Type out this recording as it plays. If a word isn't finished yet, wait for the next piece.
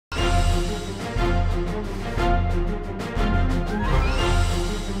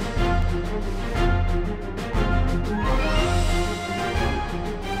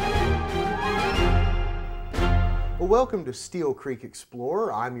welcome to Steele Creek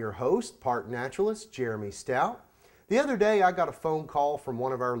Explorer. I'm your host, park naturalist Jeremy Stout. The other day I got a phone call from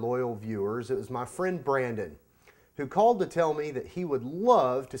one of our loyal viewers. It was my friend Brandon, who called to tell me that he would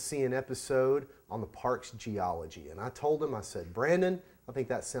love to see an episode on the park's geology. And I told him, I said, Brandon, I think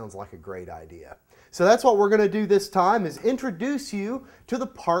that sounds like a great idea. So that's what we're going to do this time, is introduce you to the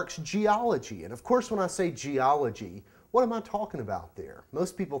park's geology. And of course, when I say geology, what am I talking about there?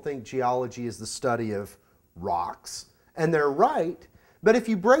 Most people think geology is the study of rocks, and they're right. But if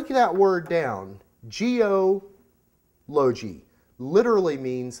you break that word down, geology literally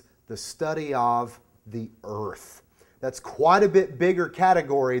means the study of the earth. That's quite a bit bigger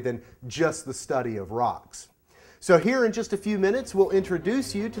category than just the study of rocks. So here in just a few minutes, we'll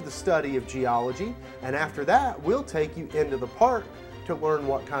introduce you to the study of geology, and after that, we'll take you into the park to learn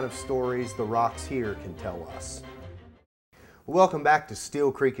what kind of stories the rocks here can tell us. Welcome back to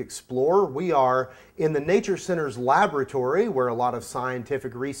Steele Creek Explorer. We are in the Nature Center's laboratory where a lot of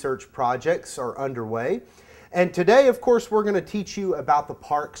scientific research projects are underway. And today, of course, we're going to teach you about the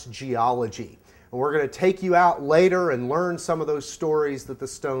park's geology. And we're going to take you out later and learn some of those stories that the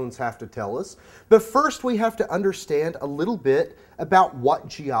stones have to tell us. But first, we have to understand a little bit about what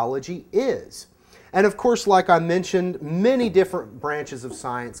geology is. And of course, like I mentioned, many different branches of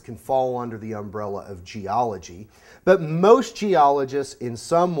science can fall under the umbrella of geology, but most geologists in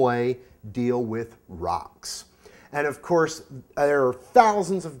some way deal with rocks. And of course, there are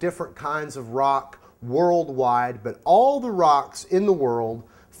thousands of different kinds of rock worldwide, but all the rocks in the world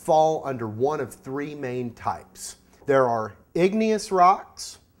fall under one of three main types. There are igneous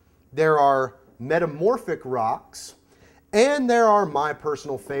rocks, there are metamorphic rocks, and there are my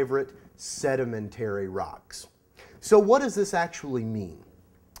personal favorite, sedimentary rocks. So what does this actually mean?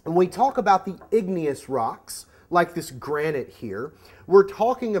 When we talk about the igneous rocks, like this granite here, we're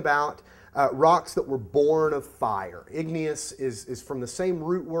talking about rocks that were born of fire. Igneous is from the same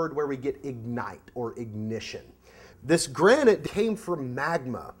root word where we get ignite or ignition. This granite came from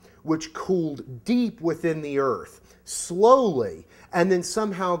magma, which cooled deep within the earth, slowly, and then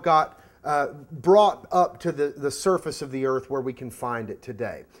somehow got brought up to the surface of the earth where we can find it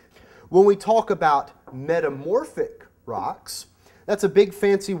today. When we talk about metamorphic rocks, that's a big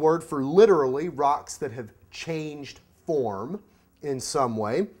fancy word for literally rocks that have changed form in some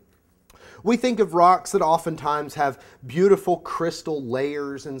way. We think of rocks that oftentimes have beautiful crystal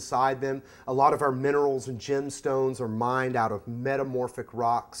layers inside them. A lot of our minerals and gemstones are mined out of metamorphic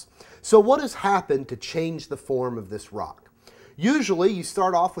rocks. So what has happened to change the form of this rock? Usually you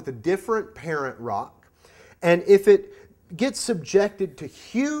start off with a different parent rock, and if it gets subjected to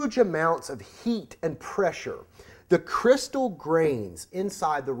huge amounts of heat and pressure, the crystal grains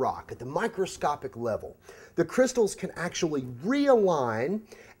inside the rock at the microscopic level, the crystals can actually realign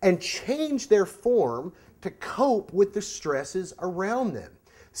and change their form to cope with the stresses around them.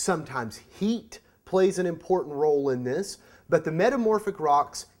 Sometimes heat plays an important role in this, but the metamorphic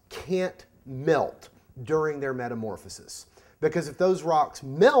rocks can't melt during their metamorphosis. Because if those rocks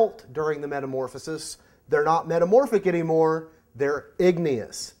melt during the metamorphosis, they're not metamorphic anymore, they're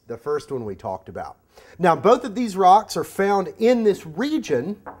igneous, the first one we talked about. Now, both of these rocks are found in this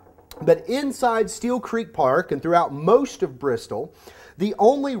region, but inside Steele Creek Park and throughout most of Bristol, the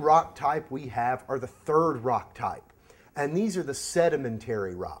only rock type we have are the third rock type, and these are the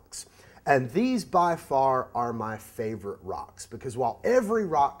sedimentary rocks. And these by far are my favorite rocks, because while every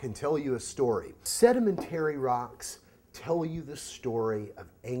rock can tell you a story, sedimentary rocks tell you the story of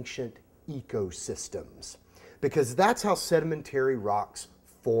ancient ecosystems, because that's how sedimentary rocks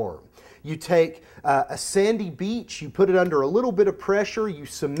form. You take a sandy beach, you put it under a little bit of pressure, you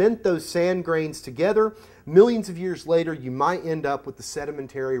cement those sand grains together. Millions of years later, you might end up with the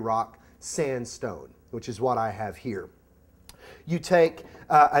sedimentary rock sandstone, which is what I have here. You take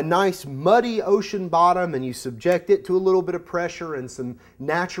a nice muddy ocean bottom and you subject it to a little bit of pressure and some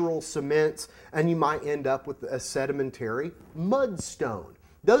natural cements, and you might end up with a sedimentary mudstone.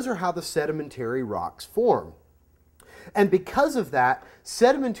 Those are how the sedimentary rocks form. And because of that,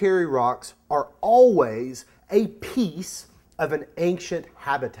 sedimentary rocks are always a piece of an ancient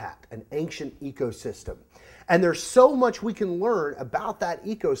habitat, an ancient ecosystem. And there's so much we can learn about that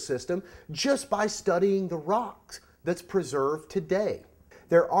ecosystem just by studying the rocks that's preserved today.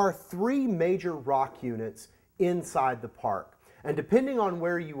 There are three major rock units inside the park. And depending on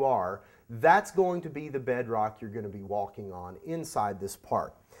where you are, that's going to be the bedrock you're going to be walking on inside this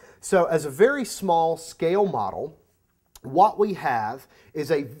park. So as a very small scale model, what we have is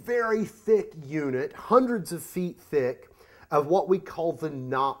a very thick unit, hundreds of feet thick, of what we call the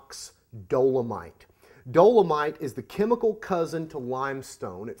Knox dolomite. Dolomite is the chemical cousin to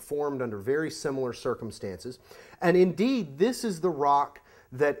limestone. It formed under very similar circumstances. And indeed, this is the rock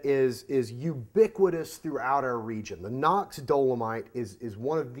that is ubiquitous throughout our region. The Knox Dolomite is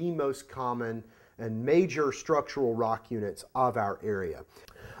one of the most common and major structural rock units of our area.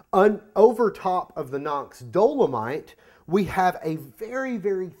 Over top of the Knox Dolomite, we have a very,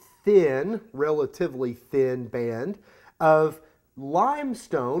 very thin, relatively thin band of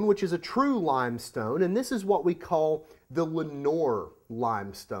limestone, which is a true limestone, and this is what we call the Lenoir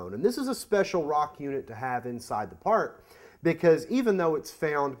limestone. And this is a special rock unit to have inside the park, because even though it's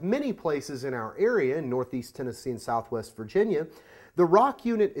found many places in our area, in Northeast Tennessee and Southwest Virginia, the rock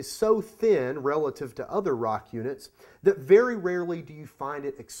unit is so thin relative to other rock units that very rarely do you find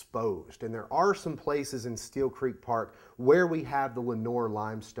it exposed. And there are some places in Steele Creek Park where we have the Lenoir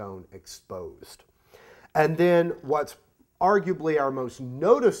limestone exposed. And then what's arguably our most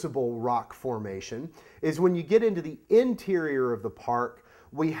noticeable rock formation is when you get into the interior of the park,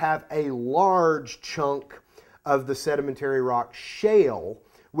 we have a large chunk of the sedimentary rock shale,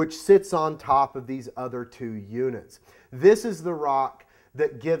 which sits on top of these other two units. This is the rock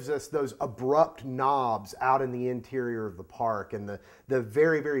that gives us those abrupt knobs out in the interior of the park and the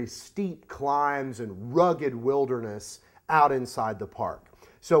very, very steep climbs and rugged wilderness out inside the park.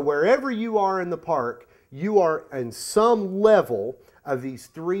 So wherever you are in the park, you are in some level of these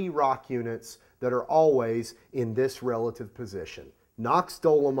three rock units that are always in this relative position: Knox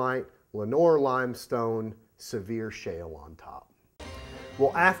Dolomite, Lenoir limestone, severe shale on top.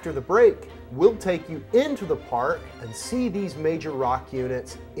 Well, after the break, we'll take you into the park and see these major rock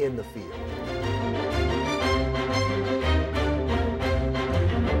units in the field.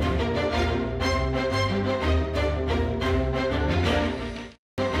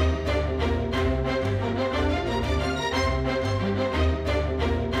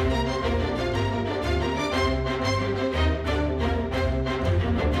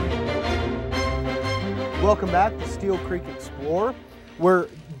 Welcome back to Steele Creek Explorer. We're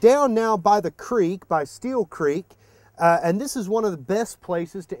down now by the creek, by Steele Creek, and this is one of the best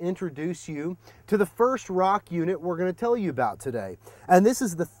places to introduce you to the first rock unit we're going to tell you about today. And this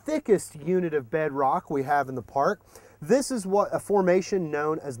is the thickest unit of bedrock we have in the park. This is a formation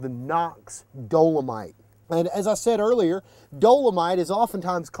known as the Knox Dolomite. And as I said earlier, dolomite is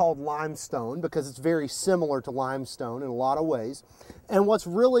oftentimes called limestone because it's very similar to limestone in a lot of ways. And what's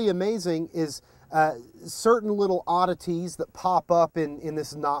really amazing is certain little oddities that pop up in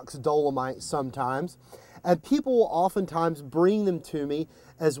this Knox Dolomite sometimes. And people will oftentimes bring them to me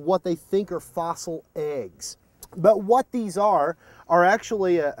as what they think are fossil eggs. But what these are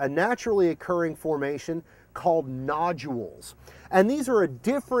actually a naturally occurring formation called nodules. And these are a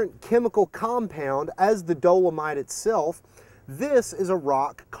different chemical compound as the dolomite itself. This is a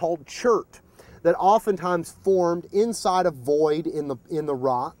rock called chert that oftentimes formed inside a void in the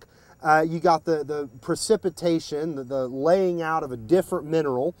rock. You got the precipitation, the laying out of a different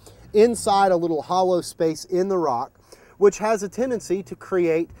mineral inside a little hollow space in the rock, which has a tendency to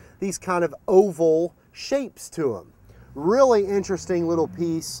create these kind of oval shapes to them. Really interesting little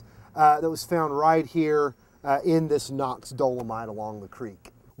piece that was found right here in this Knox Dolomite along the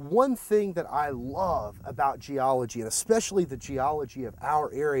creek. One thing that I love about geology, and especially the geology of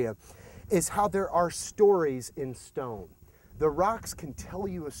our area, is how there are stories in stone. The rocks can tell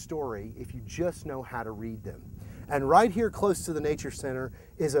you a story if you just know how to read them. And right here close to the Nature Center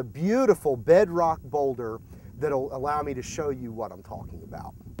is a beautiful bedrock boulder that'll allow me to show you what I'm talking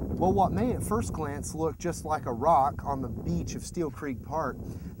about. Well, what may at first glance look just like a rock on the beach of Steele Creek Park,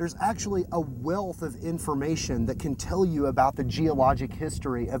 there's actually a wealth of information that can tell you about the geologic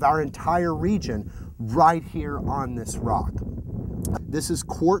history of our entire region right here on this rock. This is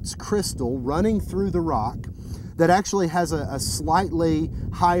quartz crystal running through the rock that actually has a slightly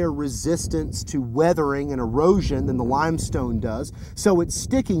higher resistance to weathering and erosion than the limestone does. So it's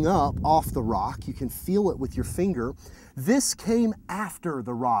sticking up off the rock. You can feel it with your finger. This came after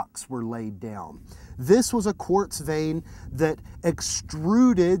the rocks were laid down. This was a quartz vein that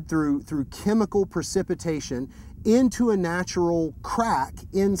extruded through chemical precipitation into a natural crack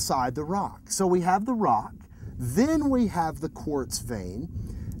inside the rock. So we have the rock, then we have the quartz vein.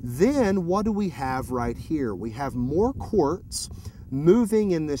 Then what do we have right here? We have more quartz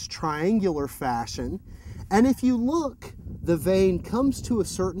moving in this triangular fashion. And if you look, the vein comes to a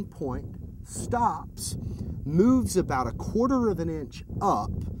certain point, stops, moves about 1/4 of an inch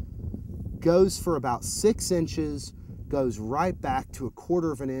up, goes for about 6 inches, goes right back to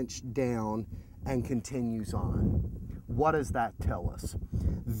 1/4 of an inch down, and continues on. What does that tell us?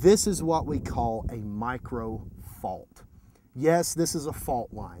 This is what we call a microfault. Yes, this is a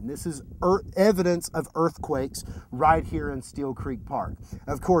fault line. This is evidence of earthquakes right here in Steele Creek Park.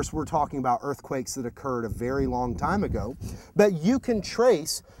 Of course, we're talking about earthquakes that occurred a very long time ago, but you can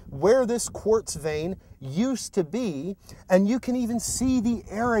trace where this quartz vein used to be, and you can even see the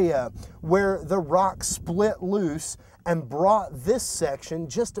area where the rock split loose and brought this section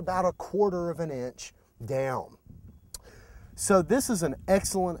just about 1/4 of an inch down. So this is an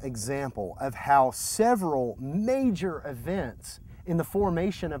excellent example of how several major events in the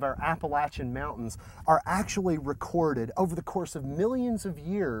formation of our Appalachian Mountains are actually recorded over the course of millions of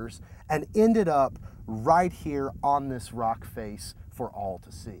years and ended up right here on this rock face for all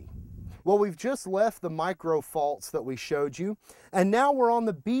to see. Well, we've just left the micro faults that we showed you, and now we're on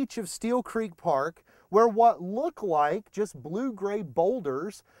the beach of Steele Creek Park, where what look like just blue-gray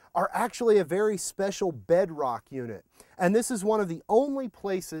boulders are actually a very special bedrock unit. And this is one of the only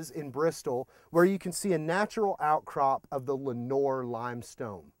places in Bristol where you can see a natural outcrop of the Lenore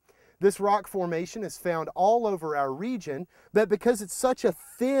limestone. This rock formation is found all over our region, but because it's such a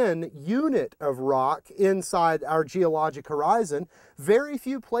thin unit of rock inside our geologic horizon, very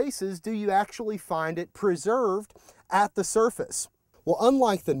few places do you actually find it preserved at the surface. Well,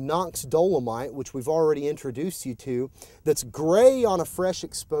 unlike the Knox dolomite, which we've already introduced you to, that's gray on a fresh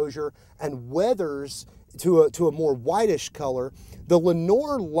exposure and weathers to a more whitish color, the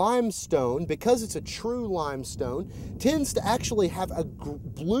Lenore limestone, because it's a true limestone, tends to actually have a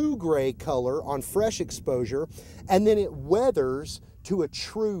blue-gray color on fresh exposure, and then it weathers to a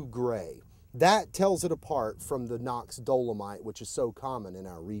true gray. That tells it apart from the Knox dolomite, which is so common in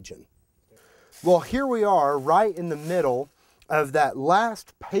our region. Well, here we are right in the middle of that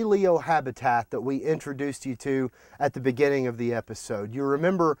last paleo habitat that we introduced you to at the beginning of the episode. You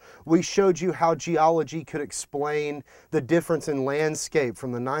remember we showed you how geology could explain the difference in landscape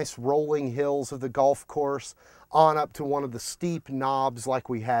from the nice rolling hills of the golf course on up to one of the steep knobs like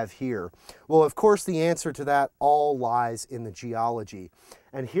we have here. Well, of course, the answer to that all lies in the geology.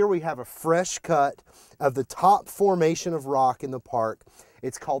 And here we have a fresh cut of the top formation of rock in the park.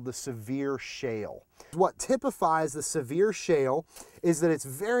 It's called the Severe Shale. What typifies the Severe Shale is that it's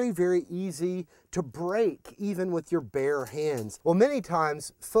very, very easy to break even with your bare hands. Well, many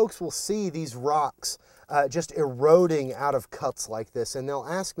times folks will see these rocks just eroding out of cuts like this, and they'll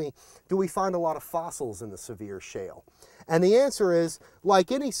ask me, do we find a lot of fossils in the Severe Shale? And the answer is,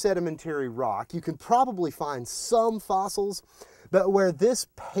 like any sedimentary rock, you can probably find some fossils, but where this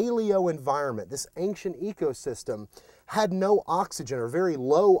paleo environment, this ancient ecosystem, had no oxygen or very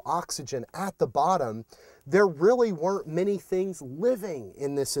low oxygen at the bottom, there really weren't many things living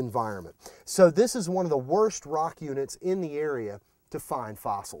in this environment. So this is one of the worst rock units in the area to find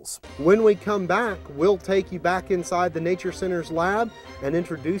fossils. When we come back, we'll take you back inside the Nature Center's lab and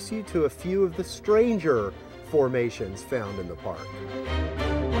introduce you to a few of the stranger formations found in the park.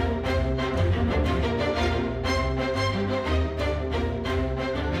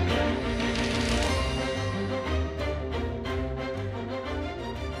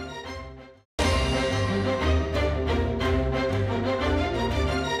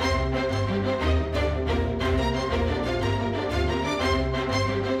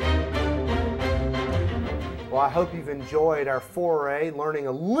 Well, I hope you've enjoyed our foray learning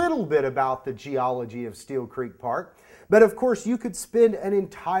a little bit about the geology of Steele Creek Park. But of course, you could spend an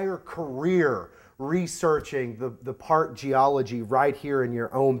entire career researching the park geology right here in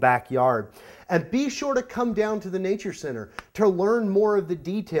your own backyard. And be sure to come down to the Nature Center to learn more of the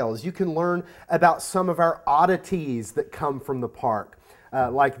details. You can learn about some of our oddities that come from the park.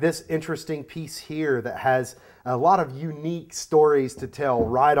 Like this interesting piece here that has a lot of unique stories to tell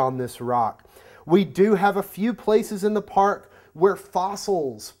right on this rock. We do have a few places in the park where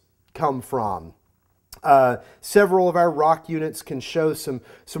fossils come from. Several of our rock units can show some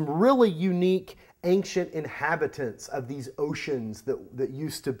really unique ancient inhabitants of these oceans that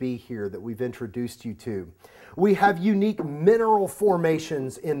used to be here that we've introduced you to. We have unique mineral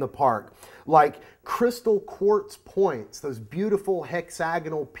formations in the park, like crystal quartz points, those beautiful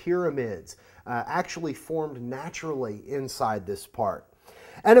hexagonal pyramids actually formed naturally inside this park.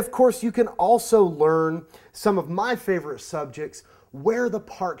 And of course, you can also learn some of my favorite subjects, where the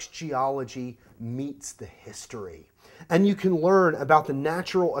park's geology meets the history. And you can learn about the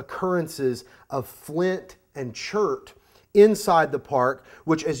natural occurrences of flint and chert inside the park,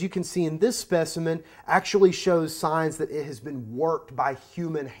 which, as you can see in this specimen, actually shows signs that it has been worked by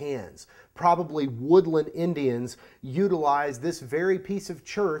human hands. Probably woodland Indians utilized this very piece of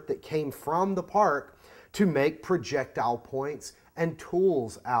chert that came from the park to make projectile points and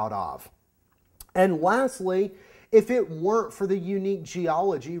tools out of. And lastly, if it weren't for the unique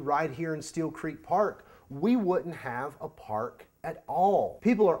geology right here in Steele Creek Park, we wouldn't have a park at all.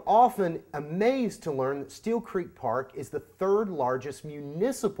 People are often amazed to learn that Steele Creek Park is the third largest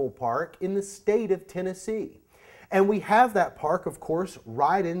municipal park in the state of Tennessee. And we have that park, of course,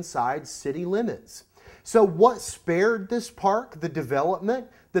 right inside city limits. So what spared this park the development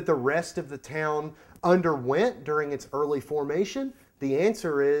that the rest of the town underwent during its early formation? The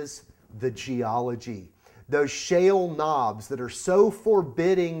answer is the geology. Those shale knobs that are so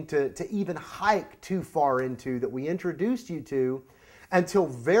forbidding to even hike too far into that we introduced you to, until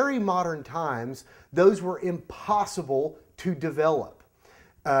very modern times, those were impossible to develop.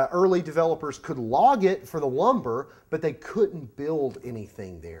 Early developers could log it for the lumber, but they couldn't build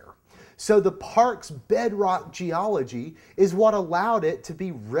anything there. So the park's bedrock geology is what allowed it to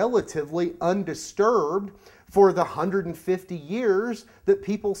be relatively undisturbed for the 150 years that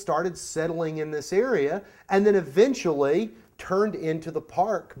people started settling in this area, and then eventually turned into the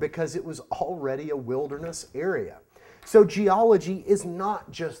park because it was already a wilderness area. So geology is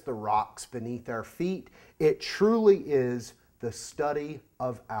not just the rocks beneath our feet, it truly is the study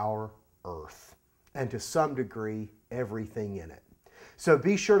of our earth, and to some degree, everything in it. So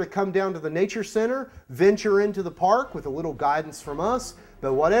be sure to come down to the Nature Center, venture into the park with a little guidance from us,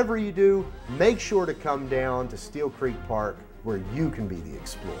 but whatever you do, make sure to come down to Steele Creek Park where you can be the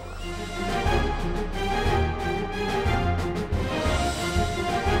explorer.